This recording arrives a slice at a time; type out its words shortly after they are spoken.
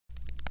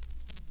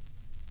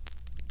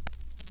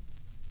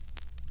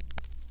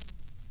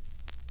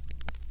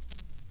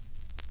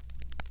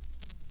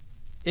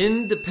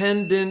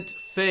Independent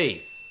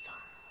faith.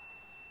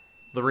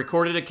 The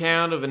recorded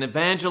account of an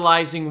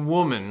evangelizing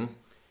woman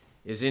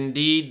is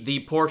indeed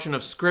the portion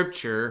of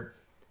Scripture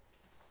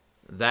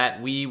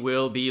that we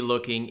will be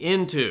looking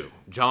into.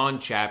 John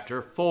chapter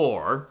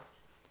 4,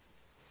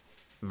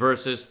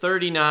 verses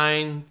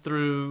 39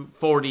 through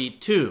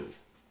 42.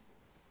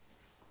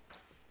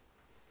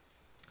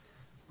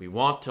 We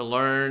want to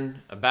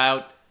learn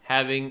about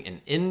having an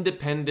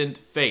independent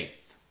faith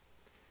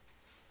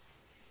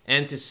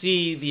and to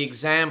see the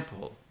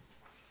example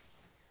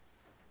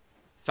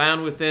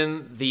found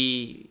within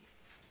the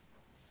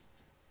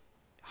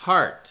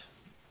heart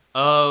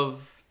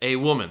of a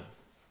woman,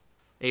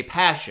 a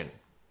passion,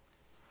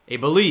 a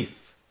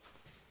belief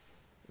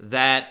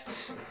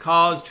that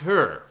caused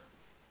her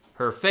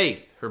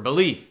faith, her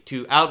belief,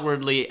 to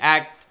outwardly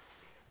act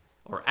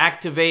or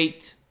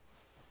activate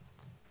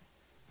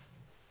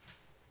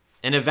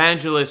an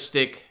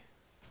evangelistic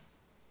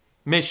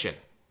mission,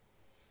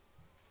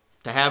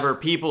 to have her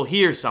people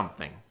hear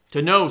something,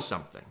 to know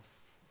something.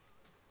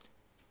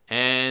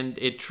 And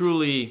it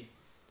truly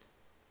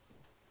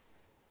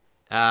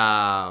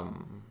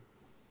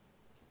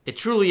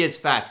is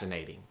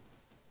fascinating.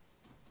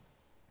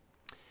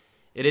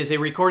 It is a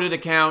recorded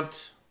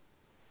account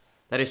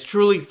that is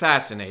truly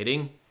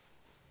fascinating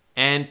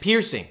and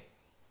piercing,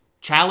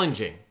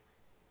 challenging.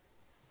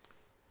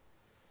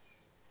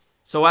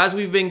 So as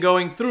we've been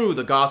going through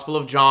the Gospel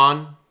of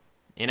John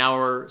in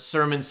our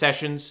sermon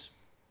sessions,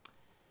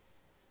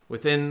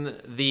 within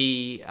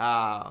the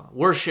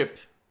worship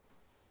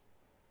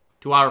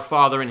to our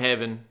Father in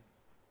heaven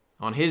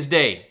on His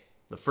day,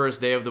 the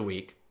first day of the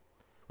week,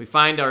 we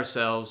find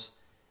ourselves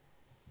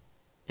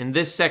in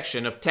this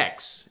section of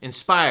texts,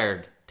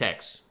 inspired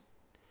texts.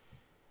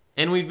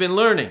 And we've been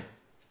learning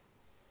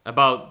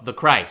about the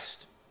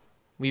Christ.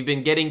 We've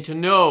been getting to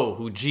know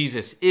who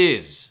Jesus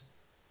is.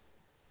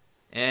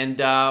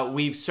 And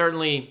we've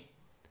certainly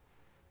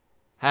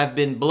have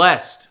been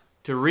blessed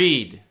to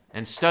read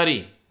and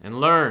study and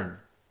learn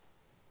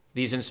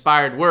these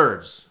inspired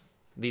words,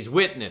 these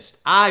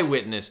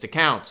eyewitnessed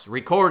accounts,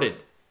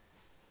 recorded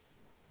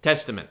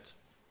testament.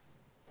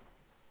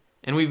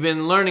 And we've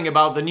been learning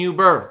about the new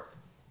birth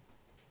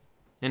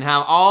and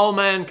how all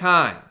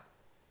mankind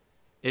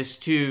is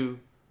to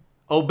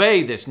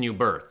obey this new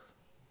birth.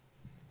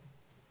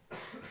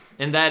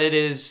 And that it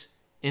is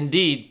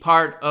indeed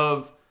part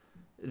of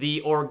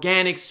the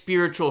organic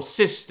spiritual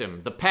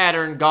system, the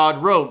pattern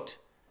God wrote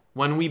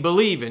when we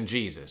believe in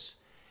Jesus.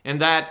 And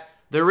that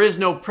there is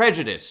no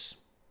prejudice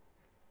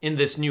in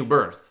this new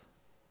birth,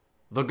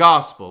 the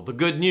gospel, the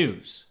good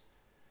news.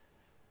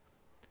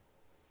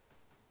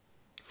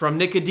 From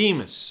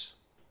Nicodemus,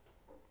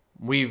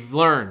 we've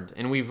learned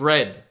and we've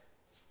read,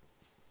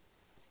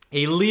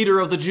 a leader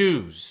of the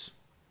Jews,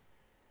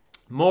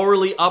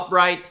 morally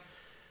upright,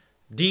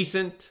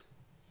 decent,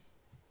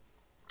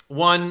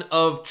 one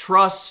of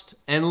trust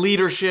and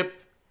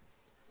leadership,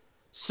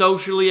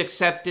 socially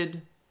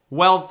accepted,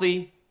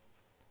 wealthy,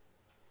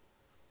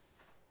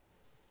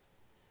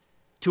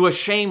 to a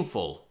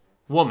shameful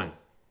woman,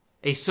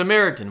 a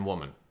Samaritan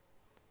woman,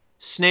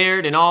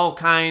 snared in all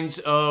kinds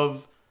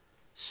of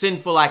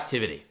sinful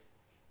activity,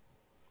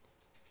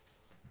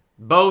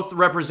 both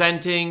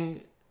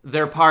representing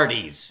their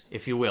parties,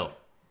 if you will.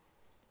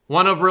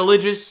 One of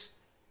religious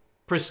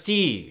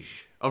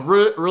prestige, of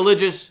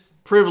religious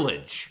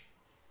privilege,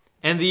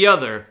 and the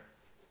other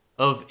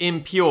of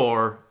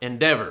impure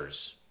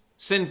endeavors,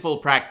 sinful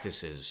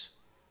practices,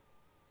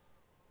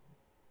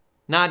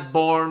 not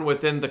born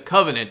within the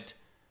covenant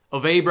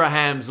of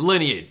Abraham's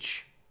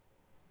lineage,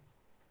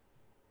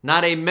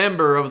 not a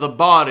member of the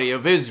body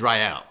of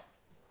Israel,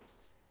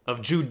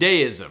 of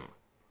Judaism,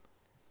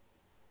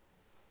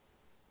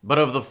 but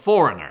of the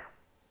foreigner,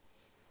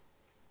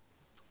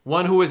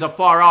 one who is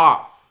afar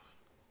off,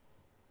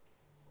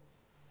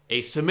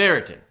 a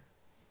Samaritan.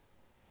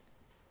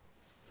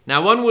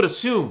 Now, one would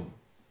assume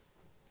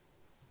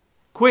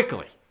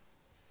quickly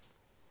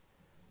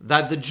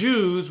that the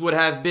Jews would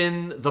have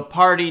been the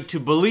party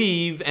to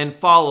believe and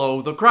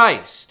follow the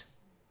Christ.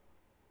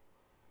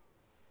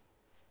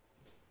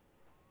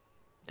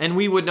 And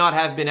we would not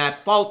have been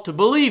at fault to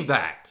believe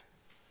that.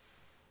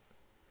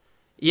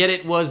 Yet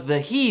it was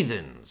the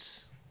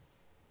heathens,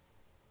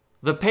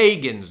 the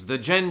pagans, the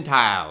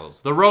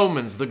Gentiles, the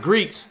Romans, the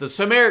Greeks, the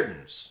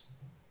Samaritans,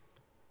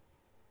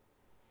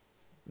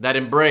 that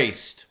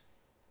embraced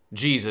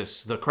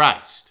Jesus the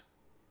Christ.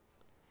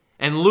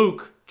 And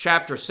Luke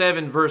chapter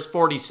 7, verse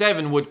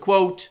 47 would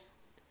quote,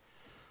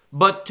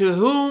 "But to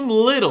whom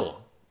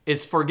little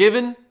is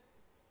forgiven,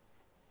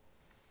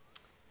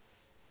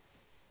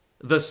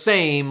 the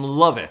same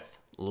loveth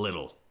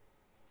little."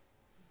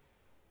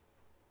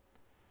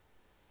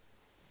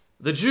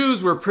 The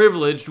Jews were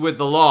privileged with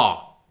the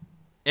law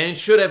and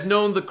should have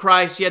known the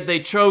Christ, yet they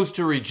chose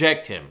to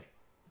reject him.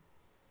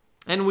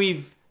 And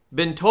we've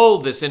been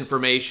told this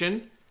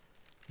information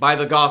by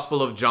the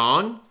Gospel of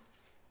John,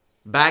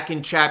 back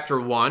in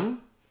chapter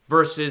 1,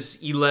 verses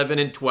 11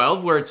 and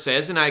 12, where it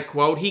says, and I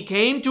quote, "He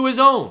came to his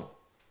own,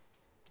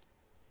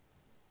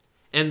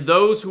 And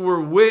those who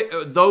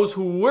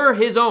were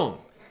his own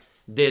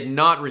did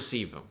not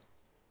receive him.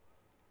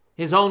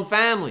 His own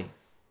family,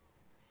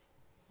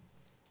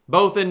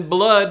 both in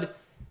blood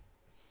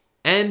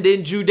and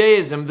in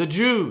Judaism, the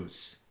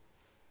Jews.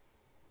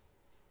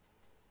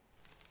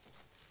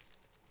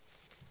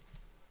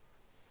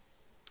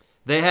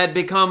 They had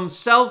become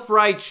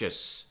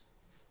self-righteous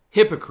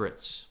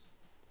hypocrites,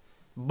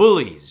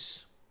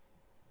 bullies.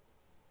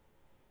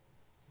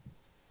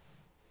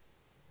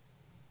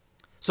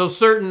 So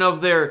certain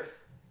of their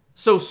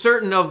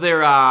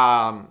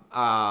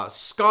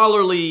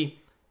scholarly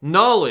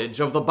knowledge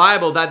of the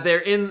Bible that they're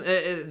in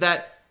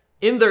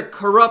their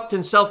corrupt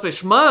and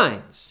selfish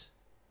minds,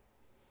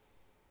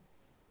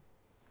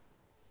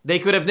 they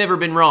could have never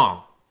been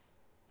wrong.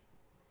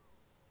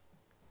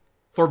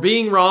 For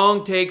being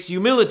wrong takes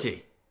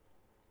humility.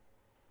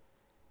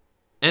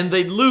 And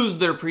they'd lose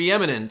their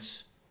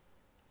preeminence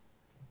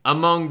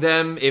among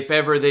them if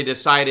ever they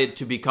decided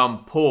to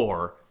become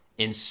poor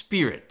in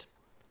spirit,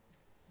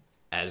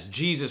 as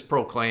Jesus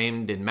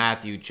proclaimed in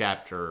Matthew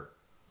chapter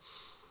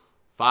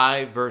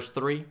 5, verse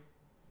 3.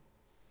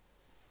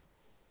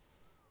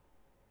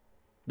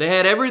 They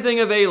had everything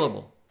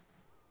available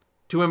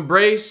to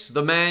embrace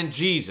the man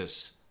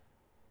Jesus,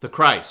 the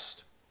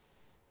Christ.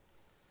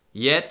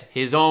 Yet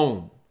his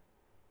own,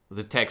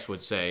 the text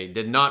would say,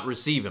 did not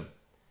receive him.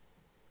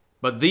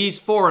 But these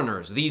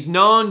foreigners, these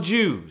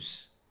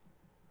non-Jews,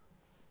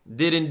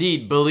 did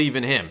indeed believe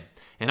in him.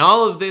 And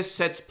all of this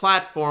sets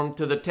platform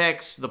to the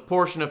text, the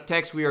portion of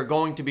text we are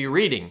going to be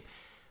reading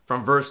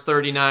from verse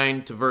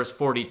 39 to verse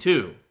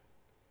 42.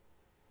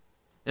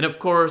 And of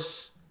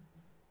course,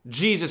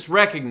 Jesus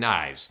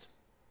recognized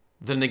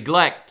the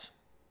neglect,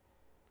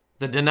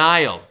 the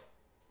denial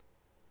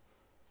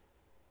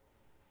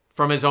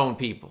from his own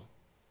people.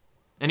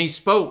 And he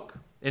spoke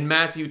in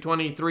Matthew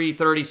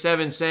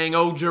 23:37, saying,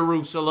 O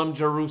Jerusalem,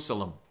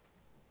 Jerusalem,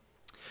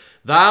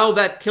 thou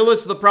that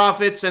killest the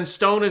prophets and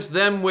stonest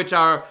them which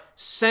are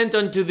sent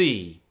unto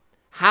thee,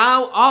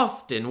 how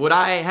often would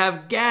I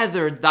have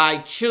gathered thy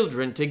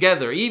children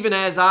together, even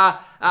as a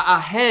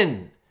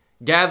hen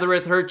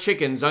gathereth her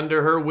chickens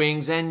under her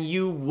wings, and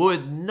you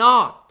would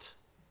not.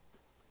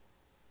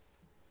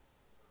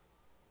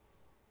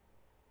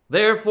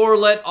 Therefore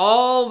let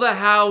all the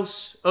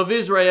house of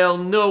Israel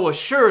know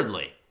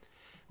assuredly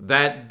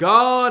that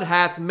God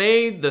hath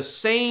made the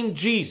same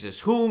Jesus,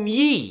 whom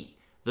ye,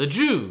 the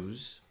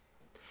Jews,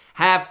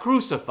 have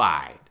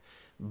crucified,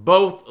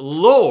 both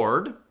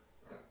Lord,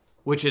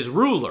 which is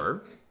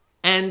ruler,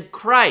 and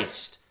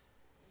Christ,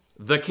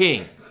 the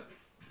King.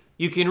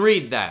 You can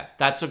read that.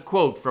 That's a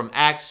quote from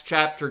Acts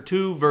chapter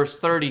 2, verse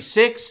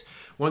 36,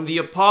 when the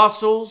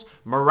apostles,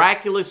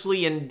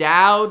 miraculously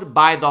endowed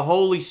by the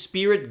Holy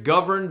Spirit,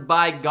 governed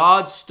by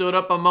God, stood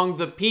up among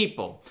the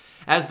people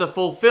as the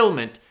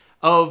fulfillment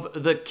of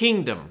the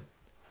kingdom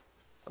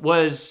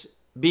was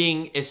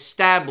being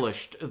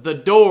established. The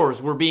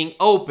doors were being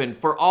opened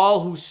for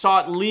all who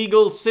sought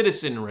legal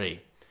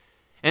citizenry.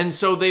 And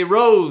so they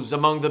rose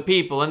among the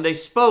people and they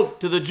spoke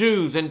to the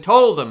Jews and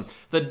told them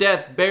the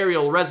death,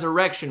 burial,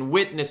 resurrection,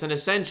 witness, and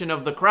ascension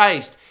of the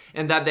Christ,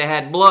 and that they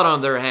had blood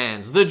on their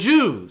hands. The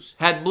Jews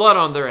had blood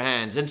on their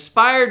hands.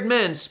 Inspired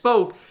men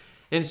spoke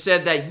and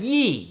said that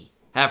ye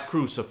have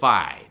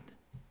crucified.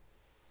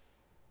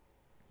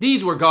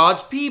 These were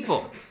God's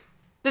people.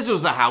 This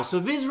was the house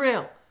of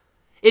Israel.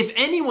 If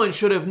anyone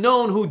should have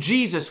known who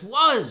Jesus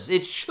was,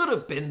 it should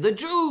have been the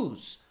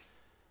Jews.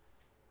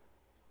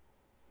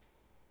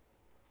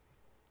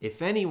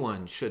 If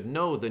anyone should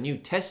know the New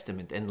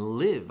Testament and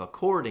live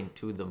according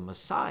to the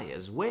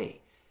Messiah's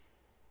way,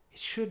 it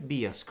should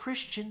be us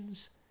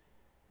Christians.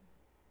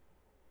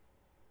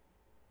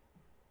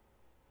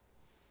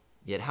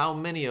 Yet how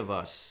many of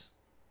us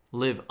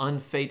live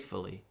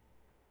unfaithfully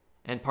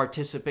and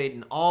participate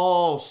in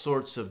all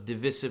sorts of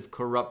divisive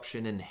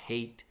corruption and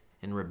hate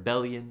and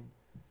rebellion,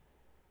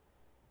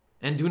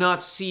 and do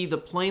not see the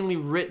plainly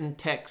written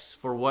text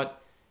for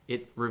what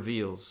it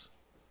reveals.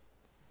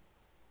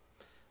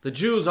 The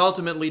Jews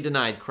ultimately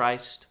denied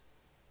Christ,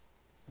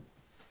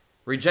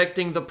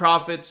 rejecting the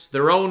prophets,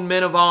 their own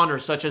men of honor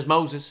such as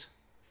Moses.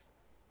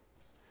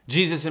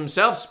 Jesus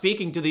himself,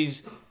 speaking to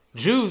these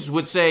Jews,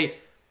 would say,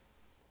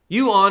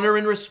 you honor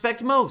and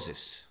respect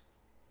Moses.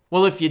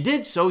 Well, if you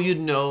did so, you'd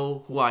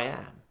know who I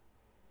am.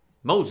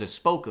 Moses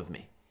spoke of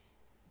me.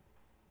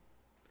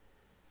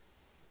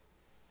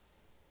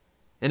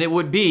 And it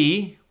would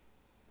be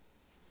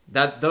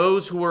that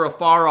those who were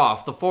afar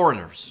off, the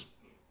foreigners,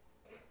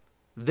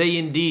 they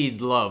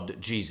indeed loved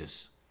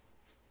Jesus.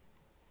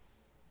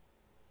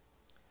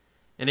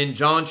 And in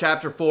John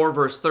chapter 4,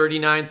 verse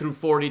 39 through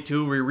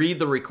 42, we read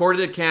the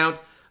recorded account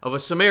of a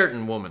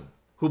Samaritan woman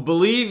who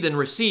believed and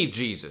received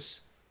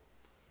Jesus.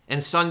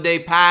 And Sunday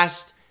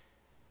past,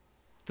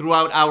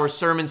 throughout our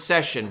sermon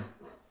session,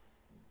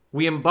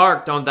 we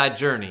embarked on that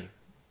journey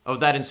of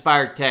that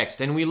inspired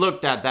text, and we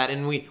looked at that,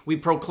 and we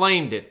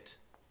proclaimed it,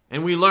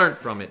 and we learned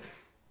from it.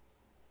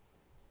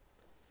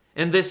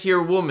 And this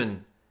here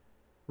woman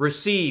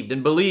received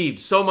and believed,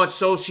 so much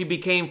so she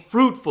became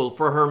fruitful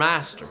for her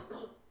master.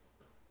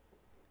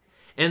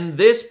 And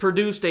this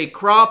produced a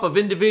crop of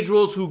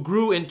individuals who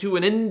grew into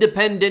an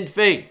independent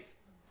faith.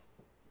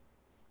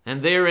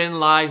 And therein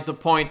lies the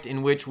point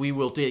in which we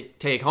will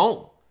take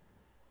home.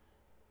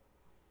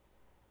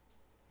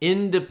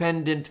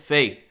 Independent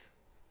faith.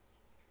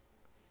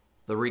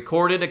 The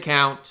recorded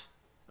account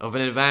of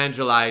an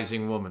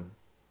evangelizing woman.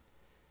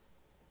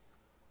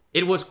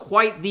 It was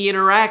quite the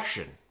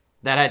interaction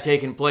that had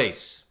taken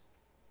place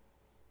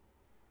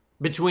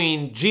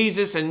between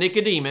Jesus and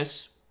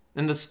Nicodemus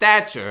and the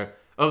stature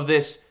of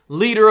this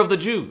leader of the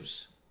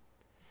Jews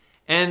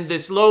and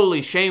this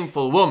lowly,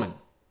 shameful woman,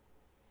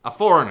 a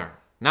foreigner,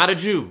 not a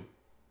Jew,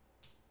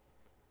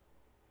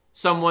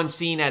 someone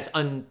seen as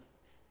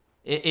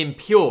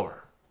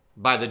impure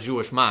by the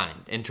Jewish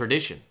mind and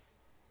tradition.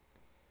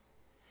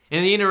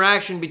 And the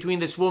interaction between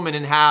this woman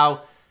and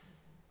how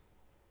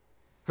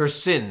her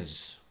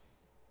sins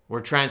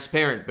were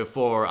transparent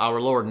before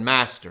our Lord and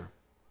Master,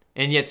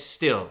 and yet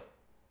still,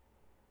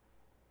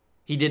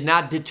 he did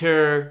not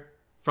deter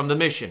from the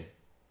mission,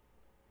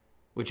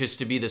 which is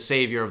to be the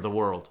Savior of the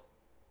world.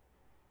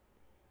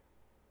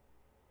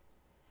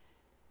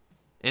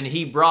 And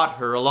he brought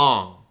her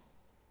along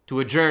to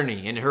a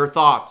journey in her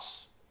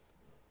thoughts,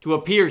 to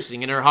a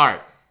piercing in her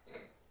heart,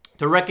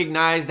 to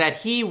recognize that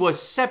he was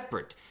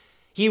separate,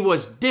 he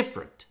was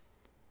different,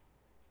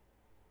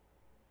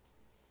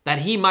 that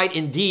he might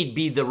indeed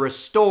be the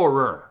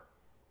restorer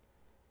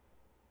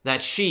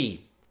that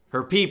she,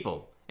 her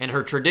people, and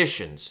her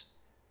traditions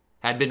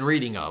had been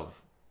reading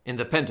of in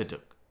the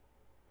Pentateuch.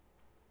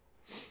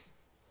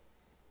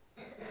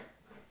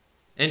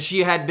 And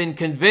she had been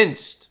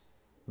convinced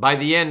by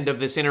the end of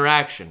this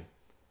interaction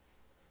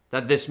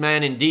that this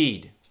man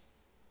indeed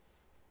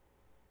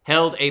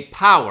held a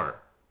power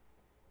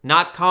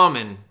not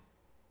common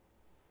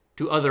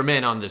to other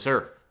men on this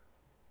earth.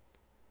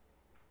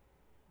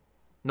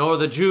 Nor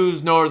the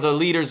Jews, nor the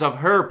leaders of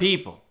her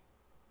people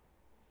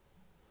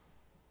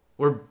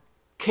were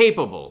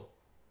capable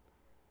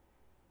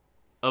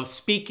of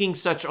speaking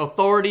such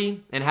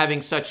authority and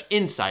having such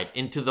insight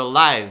into the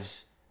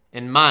lives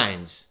and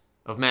minds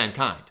of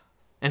mankind.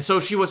 And so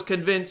she was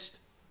convinced,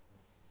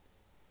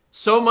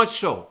 so much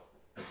so,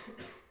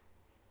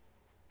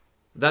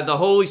 that the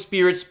Holy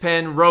Spirit's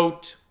pen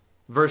wrote,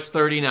 verse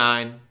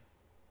 39,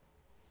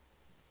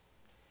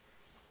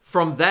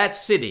 "From that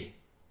city,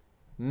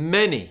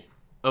 many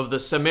of the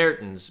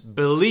Samaritans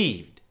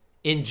believed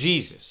in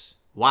Jesus."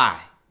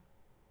 Why?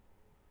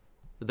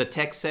 The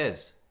text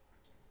says,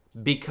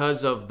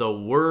 because of the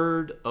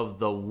word of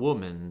the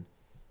woman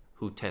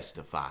who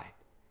testified.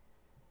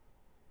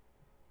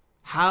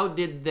 How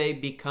did they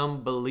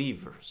become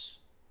believers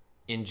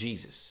in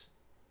Jesus?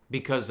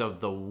 Because of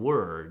the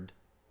word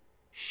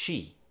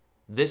she,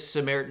 this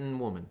Samaritan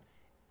woman,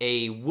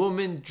 a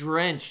woman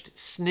drenched,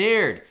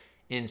 snared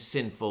in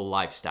sinful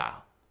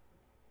lifestyle.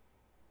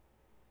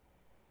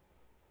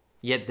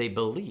 Yet they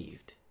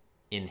believed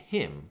in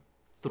him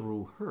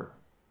through her.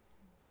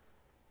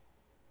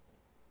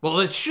 Well,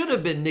 it should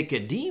have been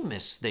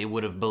Nicodemus they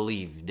would have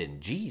believed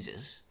in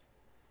Jesus.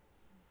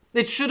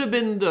 It should have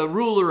been the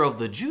ruler of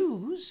the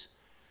Jews.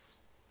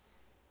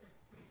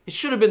 It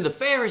should have been the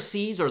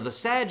Pharisees or the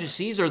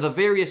Sadducees or the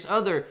various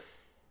other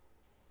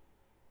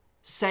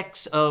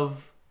sects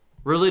of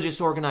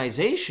religious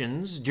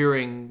organizations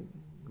during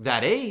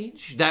that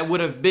age that would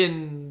have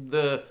been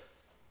the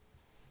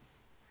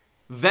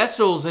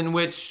vessels in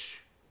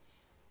which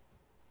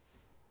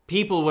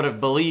people would have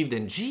believed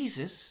in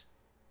Jesus.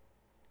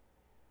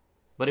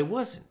 But it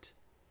wasn't.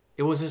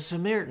 It was a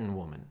Samaritan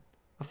woman,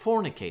 a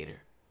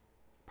fornicator,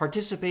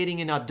 participating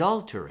in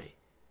adultery,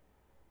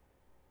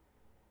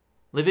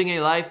 living a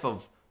life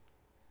of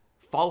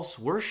false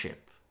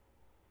worship.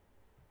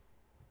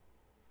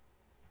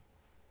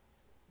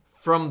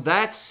 From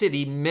that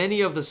city,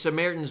 many of the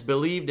Samaritans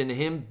believed in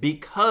him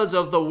because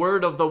of the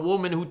word of the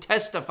woman who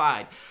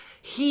testified.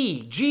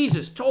 He,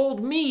 Jesus,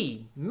 told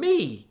me,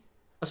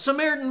 a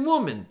Samaritan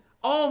woman,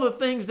 all the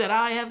things that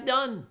I have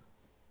done.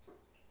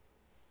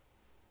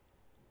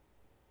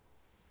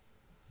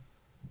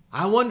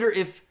 I wonder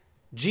if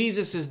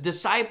Jesus'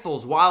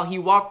 disciples, while he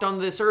walked on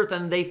this earth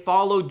and they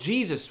followed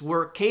Jesus,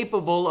 were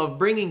capable of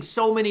bringing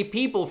so many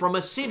people from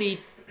a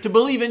city to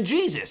believe in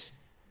Jesus.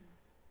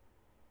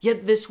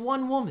 Yet this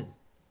one woman,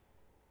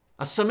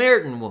 a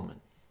Samaritan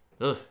woman,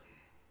 you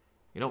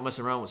don't mess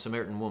around with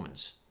Samaritan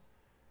women's.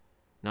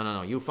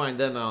 No. You'll find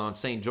them on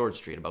St. George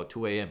Street about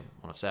 2 a.m.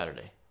 on a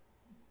Saturday.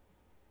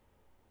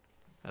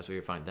 That's where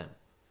you find them.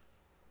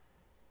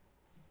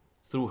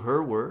 Through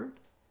her word,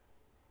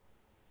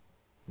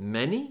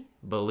 many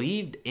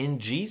believed in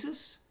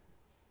Jesus.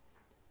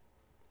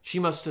 She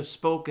must have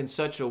spoken in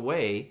such a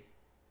way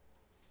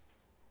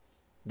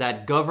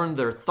that governed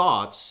their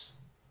thoughts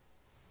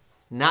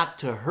not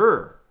to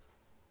her.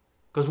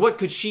 Because what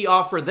could she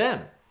offer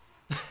them?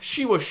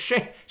 She was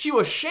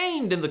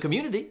shamed in the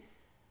community.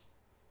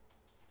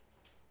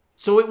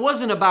 So it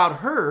wasn't about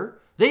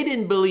her. They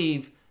didn't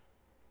believe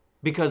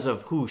because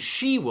of who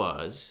she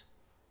was.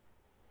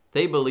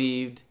 They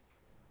believed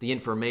the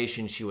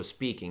information she was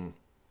speaking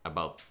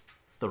about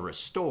the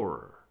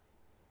restorer,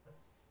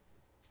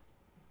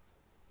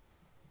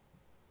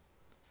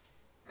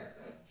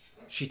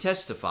 she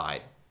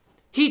testified,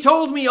 "He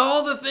told me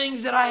all the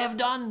things that I have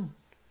done."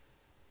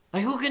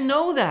 Like, who can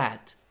know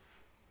that?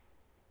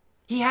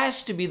 He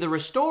has to be the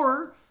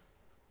restorer.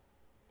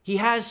 He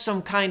has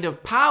some kind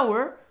of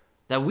power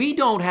that we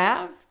don't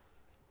have.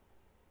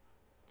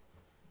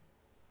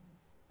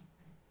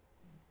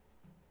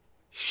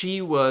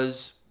 She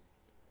was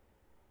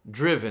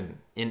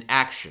driven in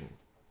action,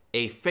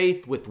 a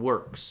faith with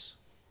works.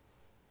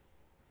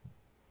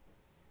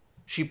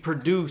 She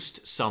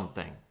produced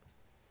something.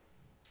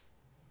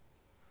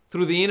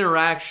 Through the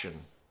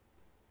interaction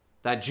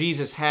that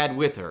Jesus had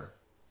with her,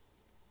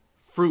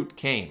 fruit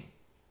came.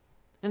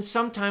 And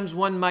sometimes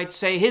one might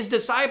say, his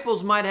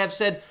disciples might have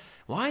said,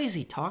 "Why is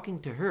he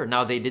talking to her?"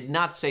 Now, they did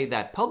not say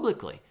that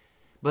publicly.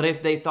 But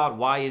if they thought,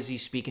 "Why is he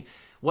speaking?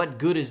 What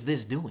good is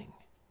this doing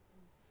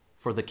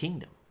for the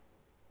kingdom?"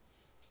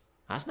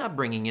 That's not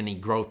bringing any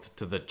growth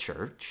to the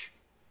church.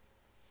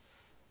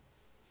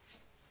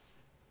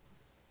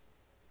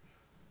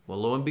 Well,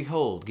 lo and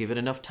behold, give it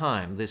enough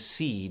time, this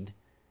seed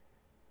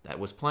that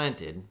was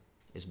planted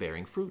is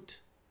bearing fruit.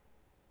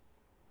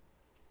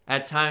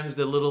 At times,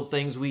 the little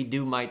things we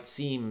do might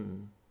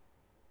seem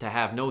to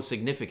have no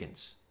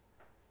significance.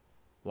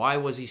 Why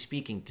was he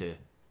speaking to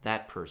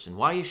that person?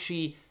 Why is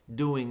she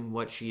doing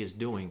what she is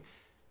doing?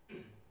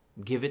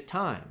 Give it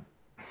time.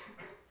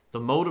 The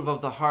motive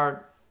of the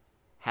heart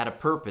had a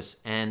purpose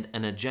and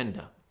an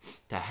agenda,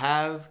 to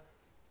have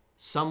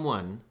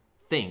someone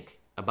think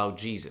about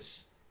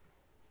Jesus.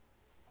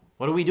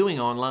 What are we doing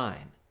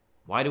online?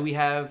 Why do we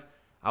have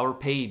our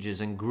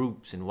pages and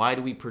groups, and why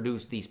do we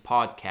produce these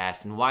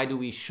podcasts, and why do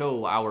we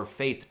show our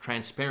faith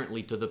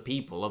transparently to the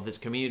people of this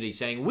community,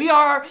 saying, we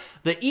are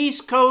the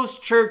East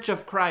Coast Church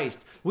of Christ.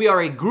 We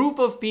are a group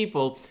of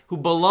people who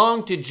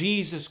belong to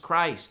Jesus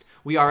Christ.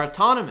 We are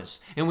autonomous,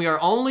 and we are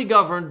only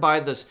governed by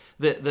the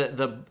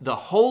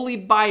Holy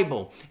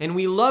Bible, and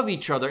we love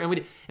each other.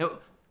 And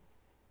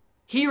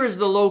here is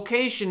the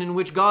location in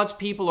which God's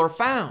people are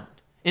found,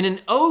 in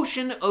an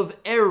ocean of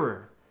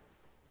error.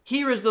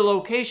 Here is the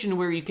location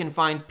where you can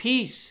find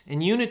peace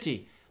and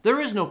unity. There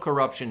is no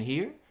corruption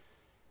here.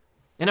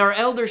 And our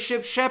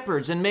eldership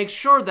shepherds and make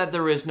sure that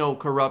there is no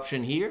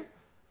corruption here.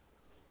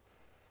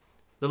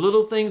 The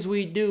little things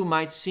we do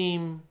might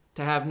seem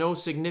to have no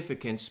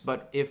significance,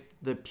 but if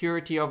the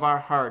purity of our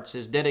hearts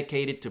is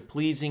dedicated to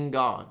pleasing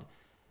God,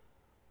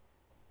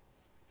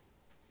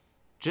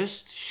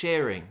 just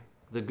sharing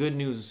the good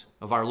news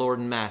of our Lord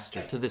and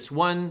Master to this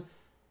one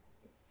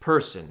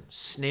person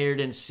snared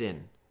in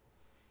sin,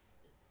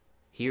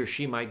 he or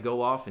she might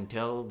go off and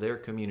tell their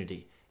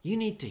community, you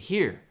need to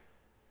hear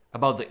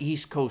about the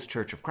East Coast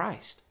Church of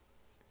Christ.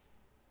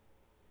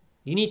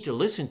 You need to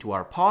listen to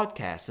our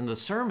podcast and the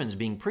sermons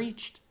being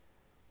preached.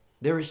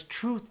 There is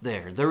truth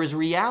there. There is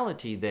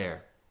reality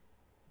there.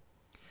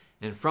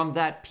 And from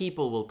that,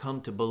 people will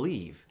come to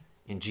believe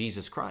in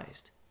Jesus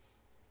Christ.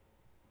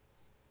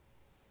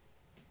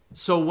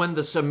 So when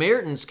the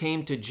Samaritans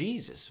came to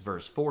Jesus,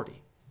 verse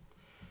 40,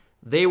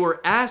 they were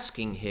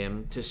asking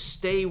him to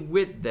stay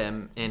with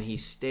them, and he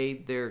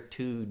stayed there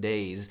 2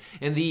 days.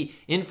 And the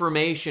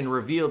information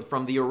revealed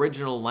from the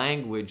original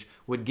language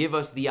would give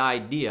us the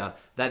idea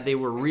that they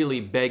were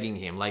really begging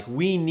him, like,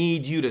 we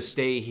need you to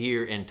stay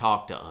here and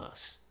talk to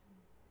us.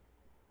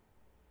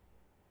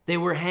 They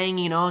were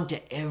hanging on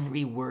to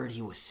every word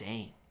he was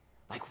saying.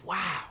 Like,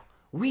 wow,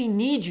 we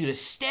need you to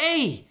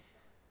stay.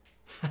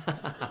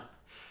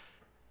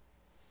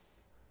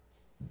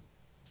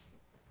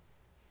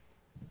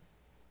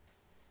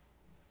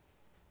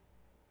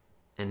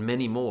 And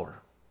many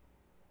more,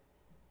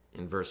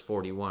 in verse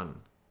 41,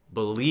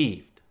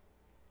 believed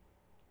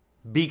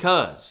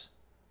because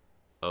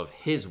of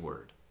his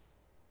word.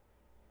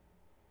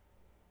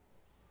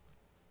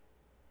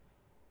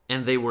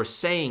 And they were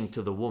saying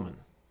to the woman,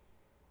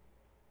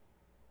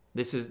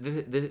 this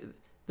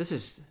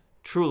is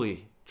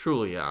truly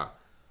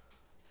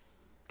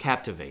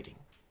captivating.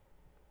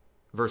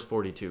 Verse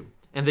 42,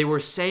 and they were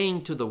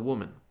saying to the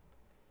woman,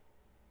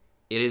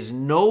 it is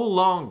no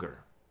longer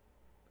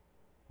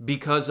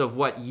because of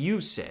what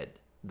you said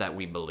that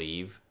we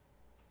believe,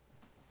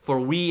 for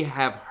we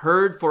have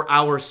heard for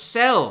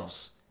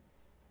ourselves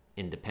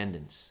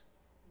independence.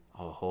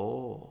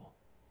 Oh,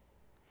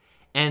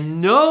 and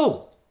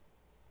know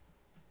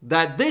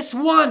that this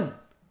one,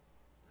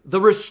 the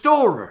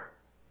restorer,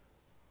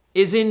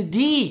 is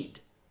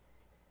indeed,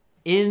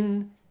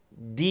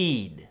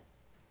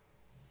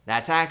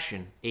 that's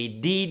action, a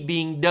deed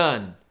being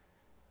done,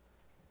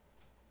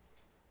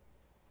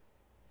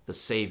 the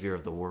Savior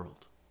of the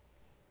world.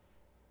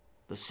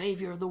 The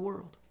Savior of the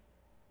world.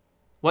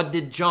 What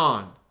did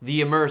John, the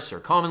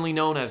immerser, commonly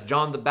known as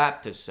John the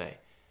Baptist, say?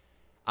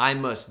 I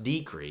must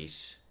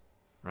decrease,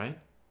 right?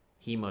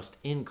 He must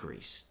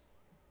increase.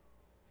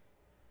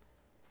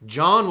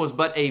 John was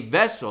but a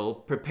vessel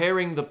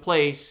preparing the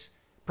place,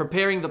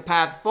 preparing the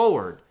path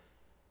forward,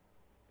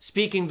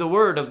 speaking the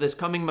word of this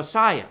coming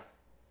Messiah.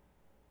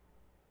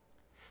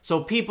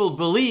 So people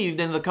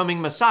believed in the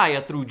coming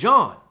Messiah through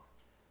John.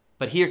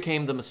 But here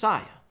came the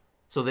Messiah.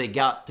 So they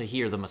got to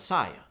hear the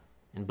Messiah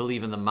and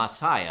believe in the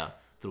Messiah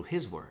through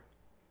His word.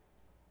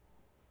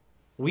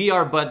 We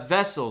are but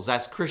vessels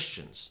as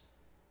Christians,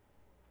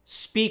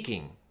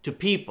 speaking to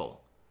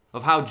people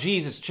of how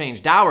Jesus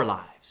changed our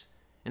lives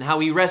and how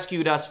He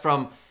rescued us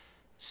from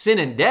sin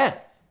and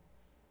death,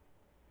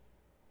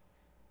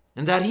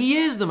 and that He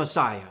is the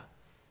Messiah,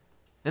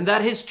 and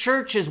that His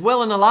church is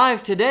well and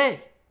alive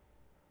today.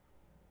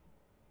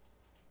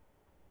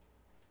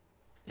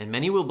 And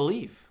many will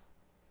believe,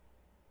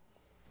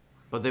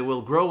 but they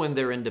will grow in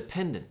their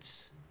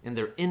independence, in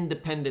their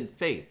independent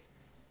faith,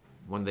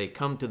 when they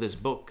come to this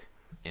book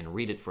and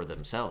read it for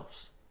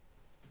themselves.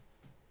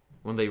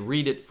 When they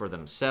read it for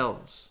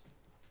themselves.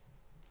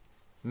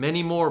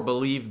 Many more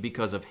believed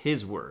because of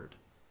His word.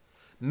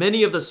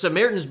 Many of the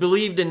Samaritans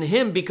believed in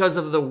Him because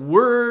of the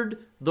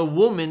word the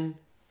woman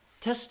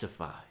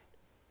testified.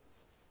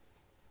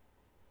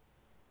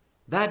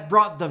 That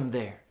brought them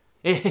there.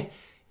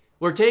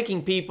 We're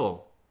taking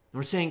people, and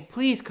we're saying,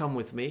 please come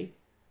with me.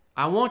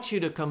 I want you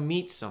to come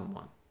meet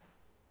someone.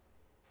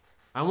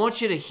 I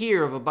want you to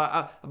hear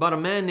about a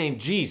man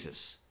named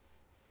Jesus.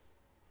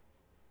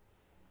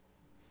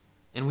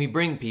 And we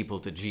bring people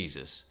to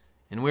Jesus.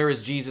 And where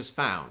is Jesus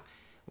found?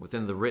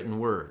 Within the written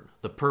word,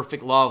 the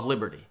perfect law of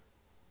liberty.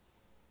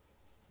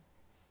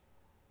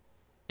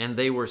 And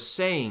they were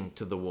saying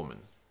to the woman,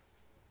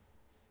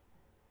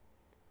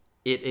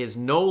 it is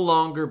no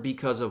longer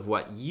because of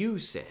what you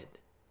said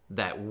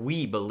that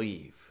we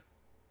believe,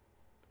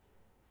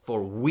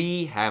 for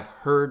we have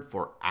heard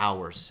for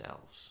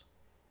ourselves.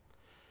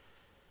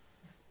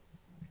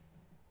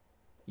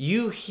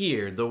 You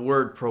hear the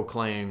word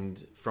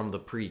proclaimed from the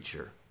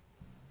preacher.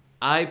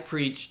 I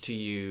preach to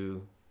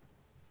you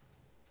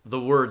the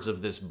words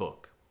of this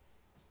book.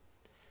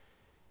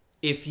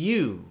 If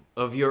you,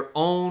 of your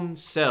own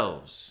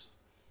selves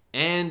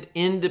and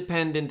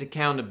independent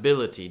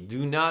accountability,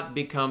 do not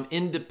become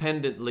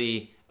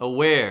independently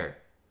aware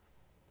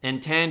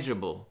and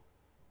tangible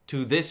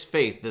to this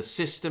faith, the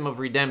system of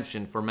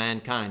redemption for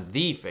mankind,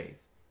 the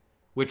faith,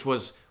 which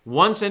was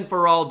once and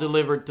for all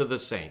delivered to the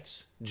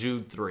saints,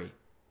 Jude 3,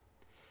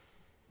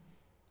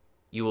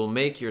 you will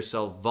make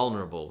yourself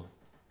vulnerable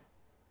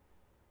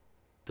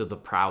to the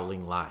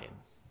prowling lion.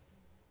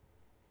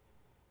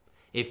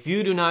 If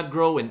you do not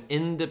grow in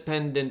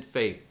independent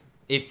faith,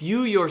 if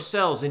you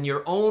yourselves in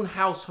your own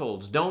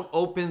households don't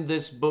open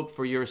this book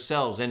for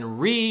yourselves and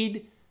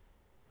read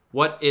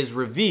what is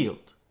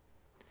revealed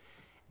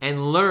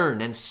and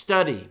learn and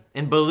study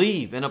and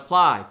believe and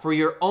apply for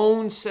your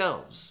own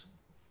selves,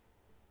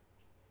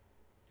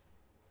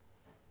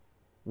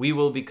 we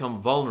will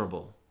become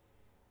vulnerable,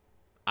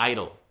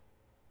 idle,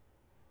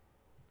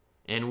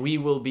 and we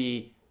will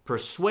be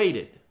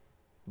persuaded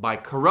by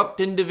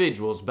corrupt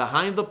individuals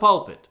behind the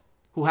pulpit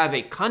who have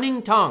a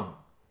cunning tongue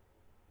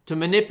to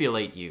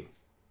manipulate you,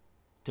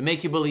 to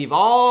make you believe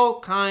all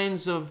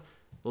kinds of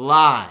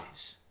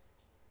lies.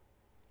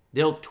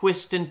 They'll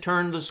twist and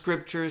turn the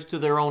scriptures to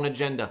their own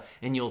agenda,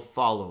 and you'll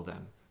follow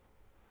them.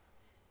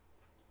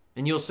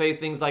 And you'll say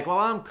things like, well,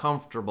 I'm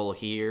comfortable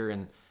here,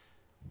 and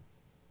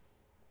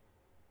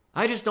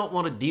I just don't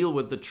want to deal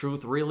with the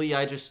truth, really.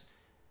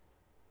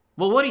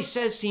 Well, what he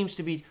says seems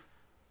to be,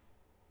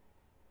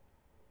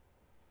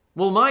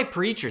 well, my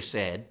preacher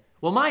said,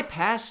 well, my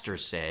pastor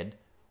said,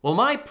 well,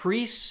 my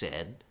priest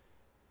said.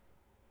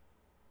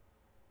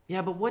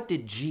 Yeah, but what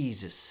did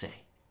Jesus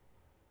say?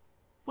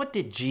 What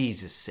did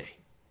Jesus say?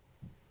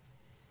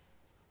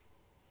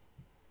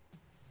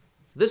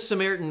 This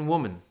Samaritan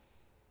woman,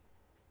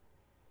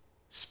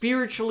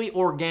 spiritually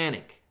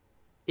organic.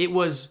 It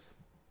was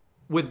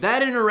with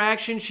that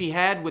interaction she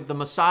had with the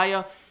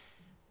Messiah,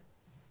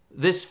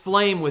 this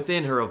flame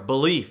within her of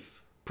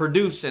belief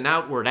produced an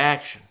outward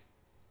action.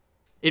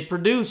 It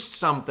produced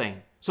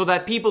something so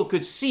that people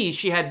could see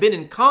she had been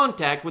in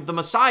contact with the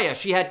Messiah.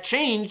 She had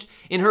changed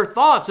in her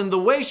thoughts and the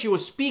way she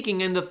was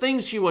speaking and the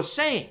things she was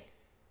saying.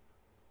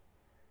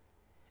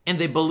 And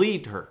they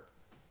believed her.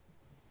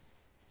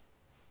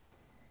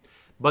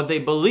 But they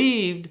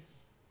believed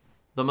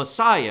the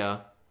Messiah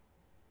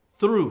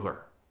through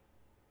her.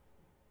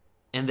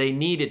 And they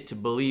needed to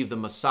believe the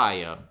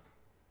Messiah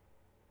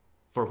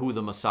for who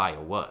the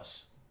Messiah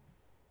was.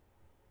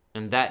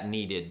 And that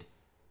needed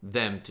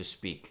them to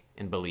speak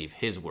and believe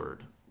his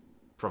word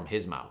from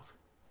his mouth.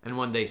 And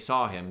when they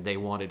saw him, they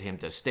wanted him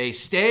to stay.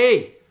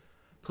 Stay!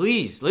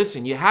 Please,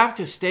 listen, you have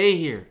to stay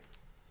here.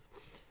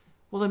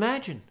 Well,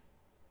 imagine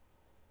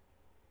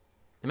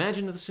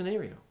the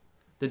scenario.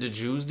 Did the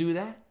Jews do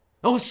that?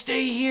 Oh,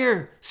 stay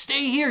here.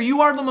 Stay here.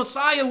 You are the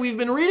Messiah we've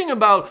been reading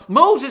about.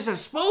 Moses has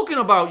spoken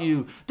about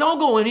you. Don't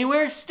go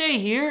anywhere. Stay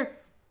here.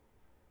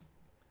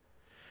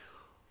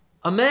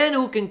 A man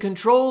who can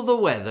control the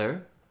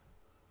weather,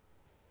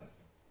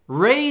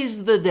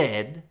 raise the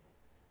dead,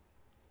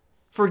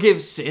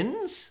 forgive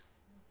sins,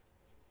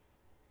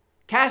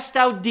 cast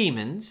out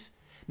demons,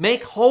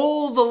 make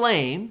whole the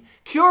lame,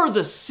 cure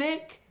the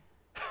sick.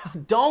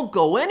 Don't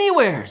go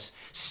anywhere.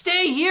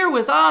 Stay here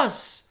with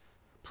us.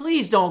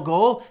 Please don't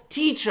go.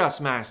 Teach us,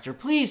 Master.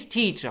 Please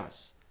teach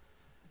us.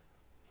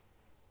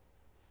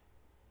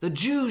 The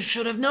Jews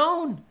should have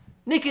known.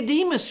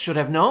 Nicodemus should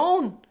have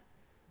known.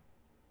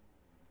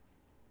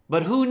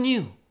 But who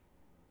knew?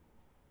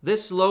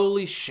 This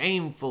lowly,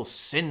 shameful,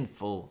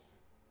 sinful,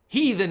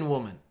 heathen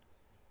woman.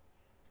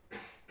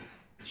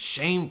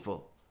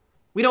 Shameful.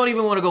 We don't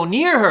even want to go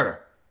near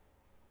her.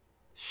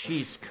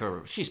 She's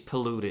corrupt. She's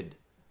polluted.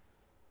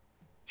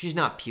 She's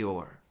not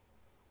pure.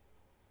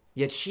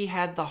 Yet she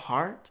had the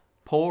heart,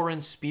 poor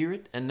in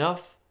spirit,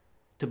 enough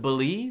to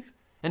believe.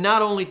 And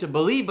not only to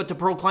believe, but to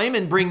proclaim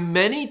and bring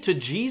many to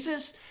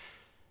Jesus.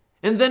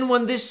 And then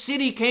when this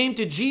city came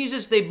to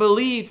Jesus, they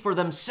believed for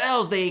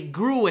themselves. They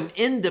grew an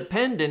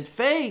independent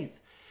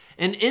faith.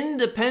 An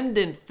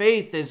independent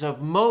faith is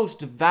of most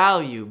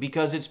value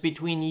because it's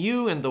between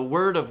you and the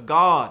Word of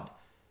God.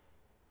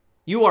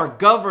 You are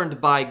governed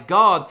by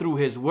God through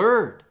His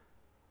Word.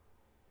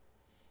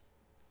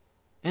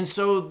 And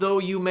so though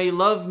you may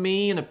love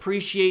me and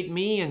appreciate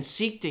me and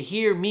seek to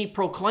hear me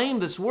proclaim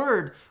this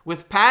Word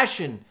with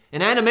passion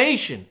and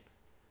animation,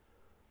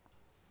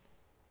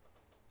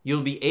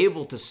 you'll be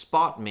able to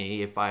spot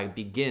me if I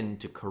begin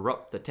to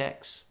corrupt the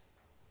text.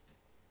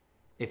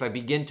 If I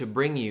begin to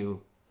bring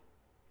you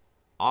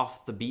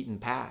off the beaten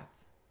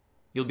path.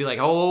 You'll be like,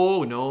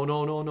 oh,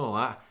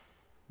 no.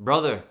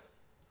 Brother,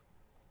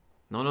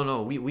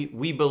 no.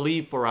 We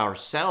believe for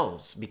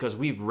ourselves because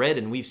we've read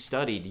and we've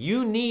studied.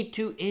 You need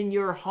to, in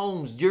your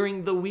homes,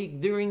 during the week,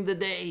 during the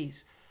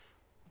days,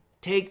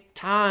 take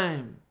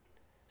time,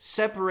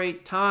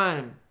 separate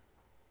time,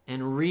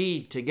 and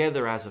read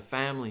together as a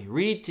family.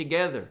 Read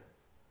together.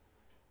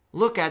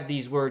 Look at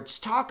these words.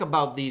 Talk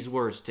about these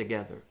words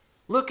together.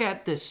 Look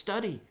at this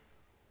study.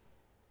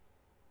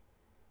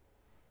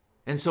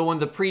 And so when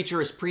the preacher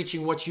is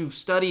preaching what you've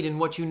studied and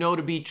what you know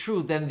to be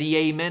true, then the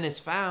amen is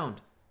found.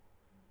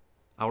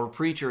 Our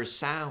preacher is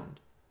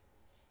sound.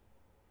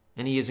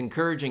 And he is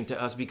encouraging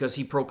to us because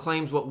he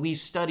proclaims what we've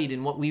studied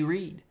and what we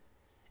read.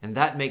 And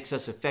that makes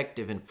us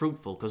effective and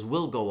fruitful because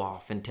we'll go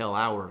off and tell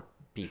our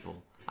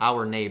people,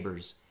 our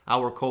neighbors,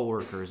 our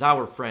co-workers,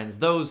 our friends,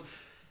 those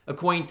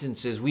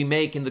acquaintances we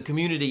make in the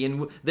community,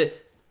 and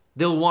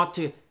they'll want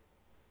to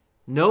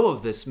know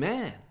of this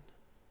man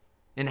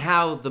and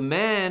how the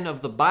man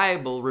of the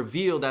Bible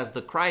revealed as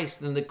the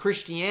Christ and the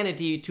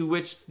Christianity to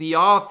which the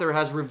author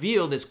has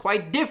revealed is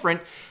quite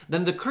different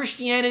than the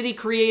Christianity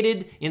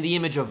created in the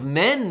image of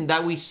men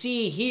that we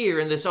see here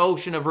in this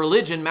ocean of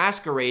religion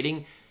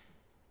masquerading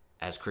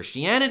as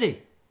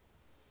Christianity.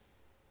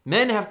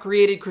 Men have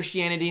created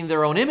Christianity in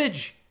their own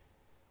image.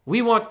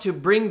 We want to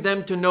bring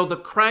them to know the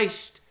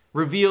Christ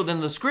revealed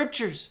in the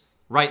Scriptures,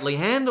 rightly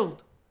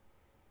handled.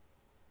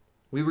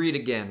 We read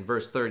again,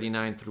 verse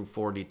 39 through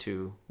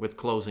 42, with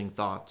closing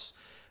thoughts.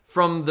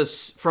 From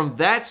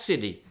that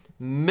city,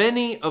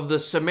 many of the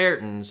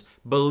Samaritans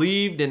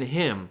believed in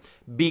him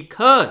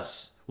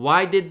because,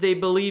 why did they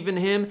believe in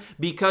him?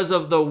 Because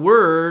of the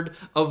word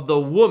of the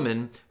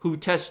woman who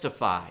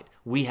testified.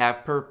 We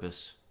have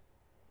purpose.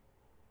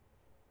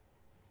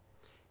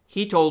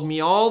 He told me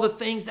all the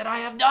things that I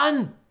have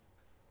done.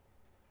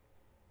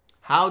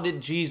 How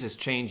did Jesus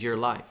change your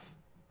life?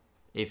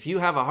 If you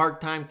have a hard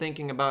time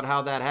thinking about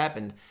how that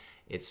happened,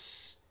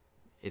 it's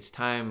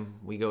time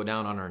we go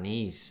down on our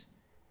knees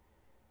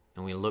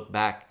and we look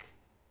back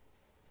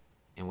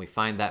and we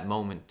find that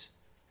moment,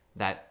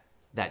 that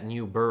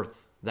new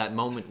birth, that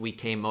moment we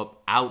came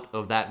up out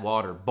of that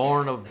water,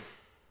 born of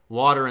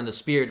water and the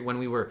Spirit when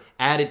we were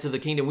added to the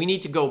kingdom. We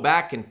need to go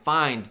back and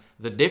find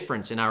the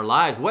difference in our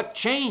lives. What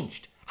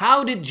changed?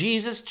 How did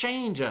Jesus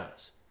change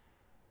us?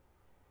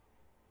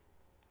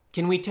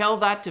 Can we tell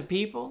that to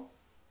people?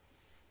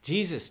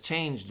 Jesus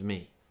changed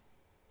me.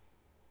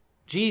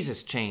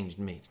 Jesus changed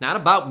me. It's not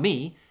about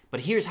me, but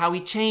here's how he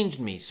changed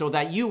me so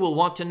that you will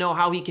want to know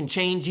how he can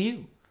change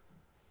you.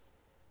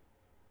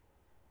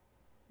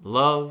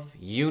 Love,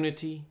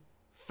 unity,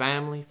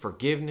 family,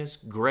 forgiveness,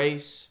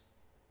 grace.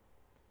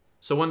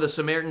 So when the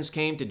Samaritans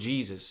came to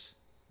Jesus,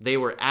 they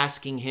were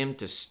asking him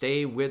to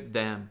stay with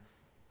them,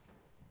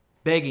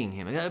 begging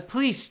him,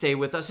 please stay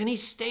with us. And he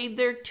stayed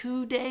there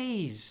 2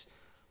 days.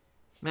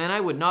 Man,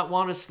 I would not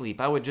want to sleep.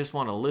 I would just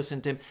want to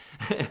listen to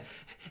him.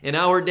 In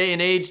our day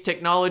and age,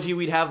 technology,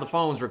 we'd have the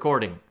phones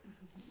recording.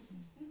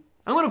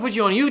 I'm going to put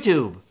you on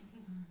YouTube.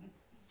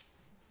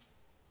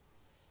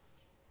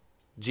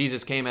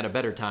 Jesus came at a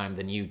better time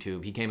than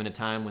YouTube. He came in a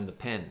time when the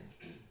pen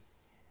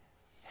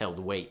held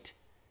weight.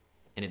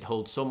 And it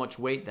holds so much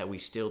weight that we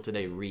still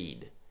today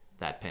read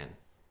that pen.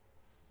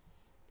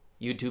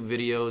 YouTube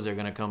videos are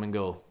going to come and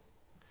go.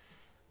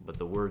 But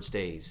the word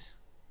stays.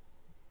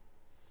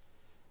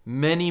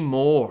 Many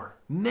more.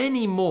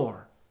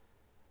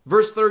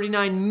 Verse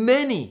 39,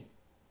 many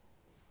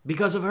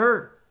because of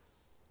her.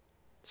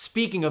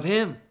 Speaking of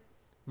him.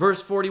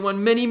 Verse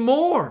 41, many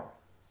more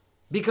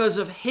because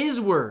of his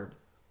word.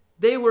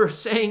 They were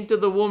saying to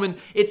the woman,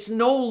 it's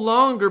no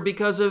longer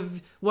because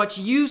of what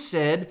you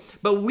said,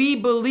 but we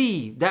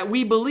believe,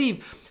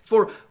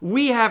 for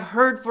we have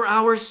heard for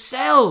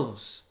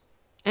ourselves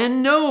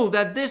and know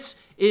that this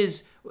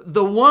is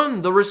the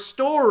one, the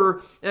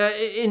restorer,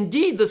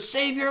 indeed the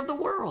Savior of the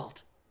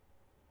world.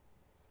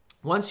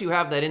 Once you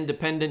have that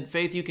independent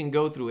faith, you can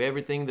go through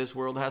everything this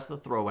world has to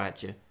throw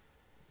at you.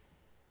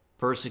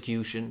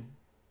 Persecution,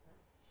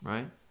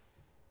 right?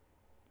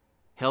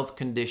 Health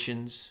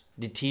conditions,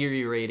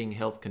 deteriorating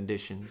health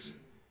conditions,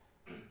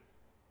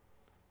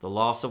 the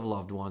loss of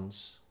loved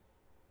ones,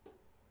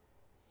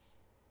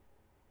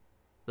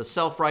 the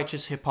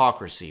self-righteous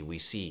hypocrisy we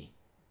see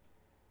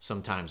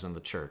sometimes in the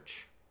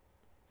church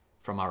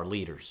from our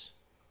leaders,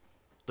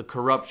 the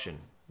corruption,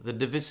 the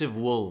divisive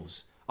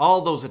wolves,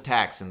 all those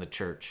attacks in the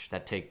church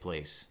that take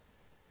place.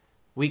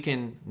 We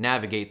can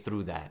navigate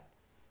through that.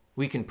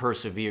 We can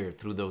persevere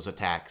through those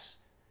attacks.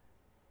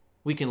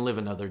 We can live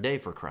another day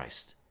for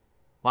Christ.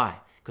 Why?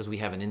 Because we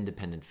have an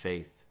independent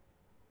faith.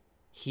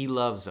 He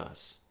loves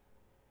us.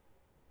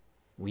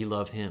 We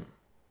love him.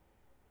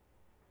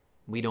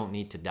 We don't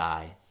need to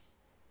die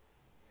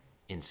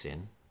in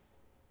sin.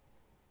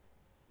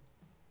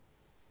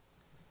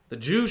 The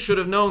Jews should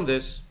have known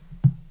this.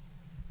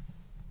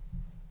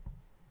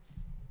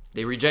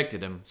 They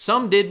rejected him.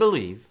 Some did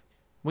believe.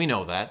 We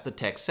know that. The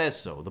text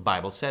says so. The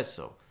Bible says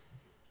so.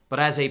 But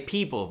as a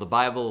people, the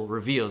Bible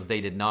reveals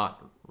they did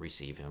not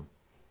receive him.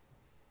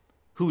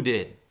 Who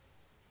did?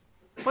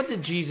 What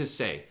did Jesus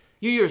say?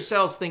 You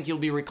yourselves think you'll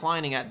be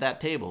reclining at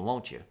that table,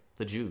 won't you?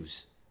 The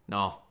Jews.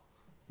 No,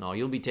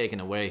 you'll be taken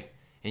away,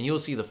 and you'll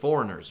see the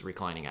foreigners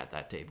reclining at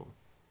that table.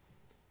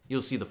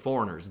 You'll see the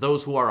foreigners,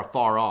 those who are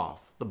afar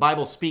off. The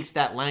Bible speaks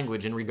that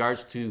language in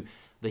regards to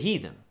the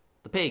heathen,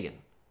 the pagan,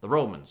 the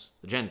Romans,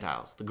 the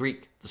Gentiles, the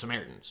Greek, the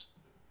Samaritans.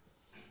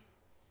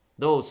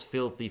 Those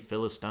filthy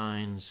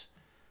Philistines,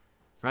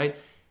 right?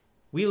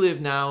 We live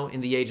now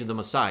in the age of the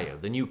Messiah,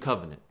 the new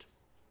covenant,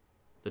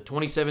 the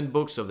 27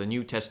 books of the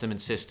New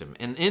Testament system.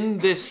 And in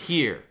this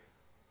here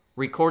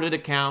recorded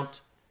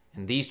account,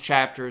 in these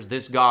chapters,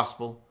 this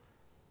gospel,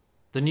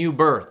 the new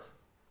birth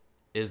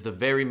is the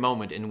very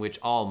moment in which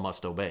all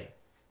must obey.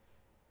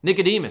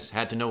 Nicodemus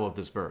had to know of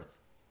this birth,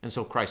 and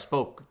so Christ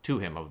spoke to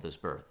him of this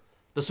birth.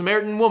 The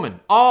Samaritan woman,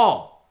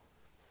 all.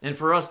 And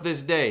for us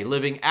this day,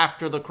 living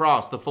after the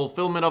cross, the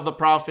fulfillment of the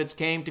prophets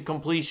came to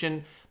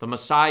completion. The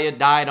Messiah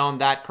died on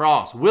that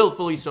cross,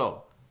 willfully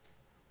so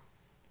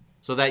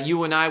that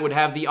you and I would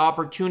have the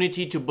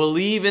opportunity to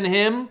believe in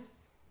him,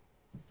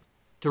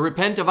 to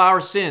repent of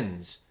our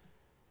sins,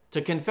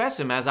 to confess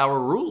him as our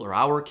ruler,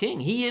 our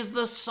king. He is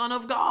the Son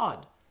of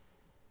God,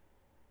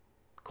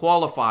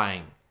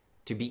 qualifying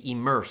to be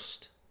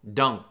immersed,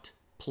 dunked,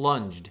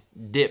 plunged,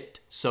 dipped,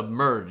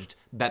 submerged,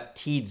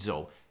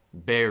 baptizo,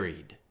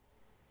 buried.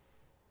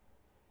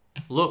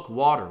 Look,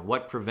 water,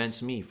 what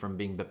prevents me from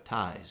being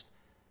baptized?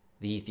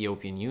 The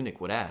Ethiopian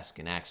eunuch would ask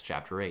in Acts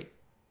chapter 8.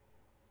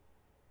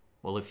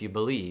 Well, if you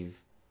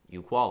believe,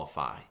 you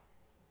qualify.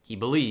 He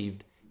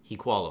believed, he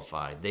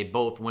qualified. They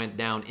both went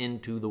down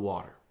into the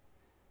water,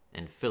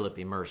 and Philip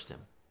immersed him.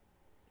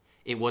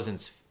 It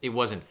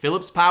wasn't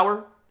Philip's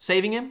power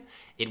saving him.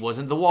 It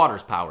wasn't the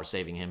water's power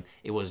saving him.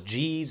 It was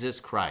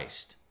Jesus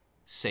Christ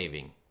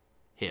saving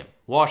him,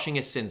 washing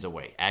his sins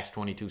away. Acts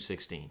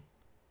 22:16.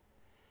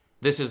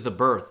 This is the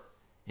birth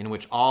in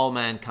which all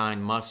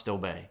mankind must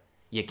obey.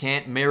 You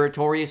can't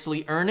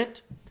meritoriously earn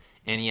it,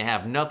 and you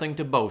have nothing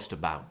to boast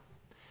about.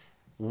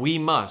 We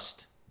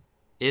must.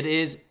 It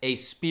is a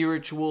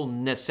spiritual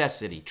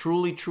necessity.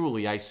 Truly,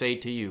 truly, I say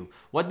to you.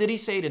 What did he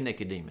say to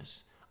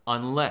Nicodemus?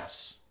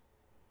 Unless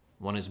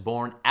one is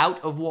born out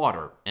of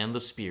water and the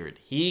Spirit,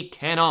 he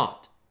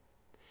cannot.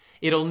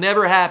 It'll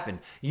never happen.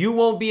 You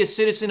won't be a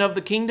citizen of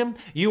the kingdom.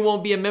 You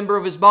won't be a member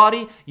of his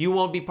body. You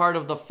won't be part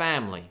of the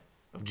family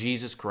of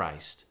Jesus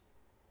Christ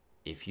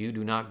if you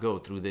do not go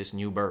through this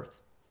new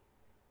birth,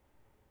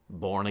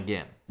 born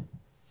again.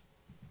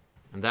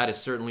 And that is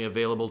certainly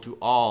available to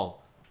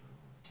all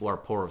who are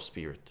poor of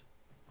spirit,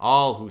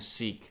 all who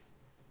seek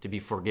to be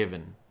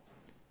forgiven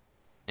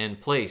and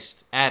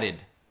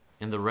added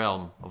in the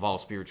realm of all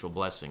spiritual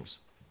blessings.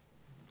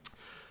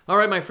 All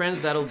right, my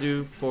friends, that'll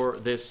do for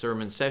this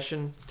sermon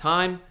session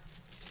time.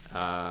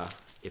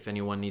 If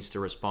anyone needs to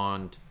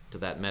respond to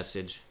that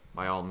message,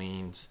 by all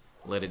means,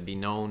 let it be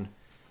known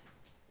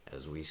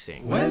as we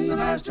sing. When the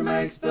Master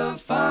makes the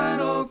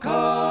final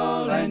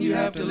call and you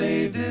have to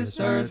leave this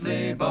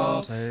earthly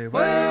ball,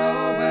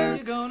 where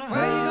you gonna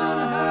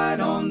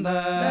hide on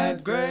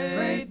that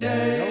great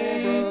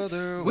day?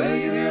 Will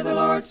you hear the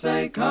Lord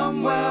say,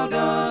 "Come, well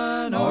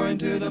done," or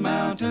into the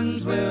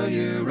mountains will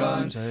you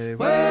run?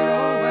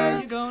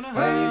 Where you gonna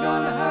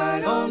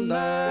hide on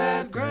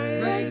that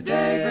great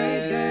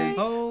day?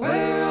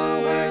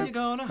 Where you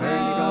gonna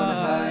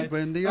hide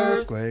when the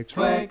earthquakes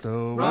rocks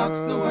the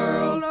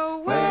world?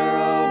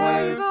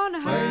 Where you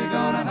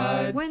gonna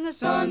hide when the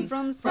sun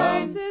from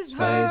space is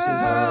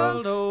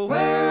hurled?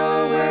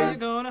 Where you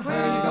gonna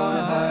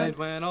hide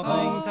when all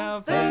things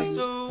have passed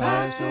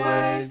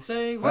away?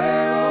 Say,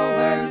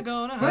 where you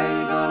gonna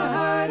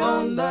hide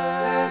on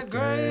that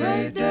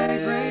great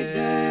day?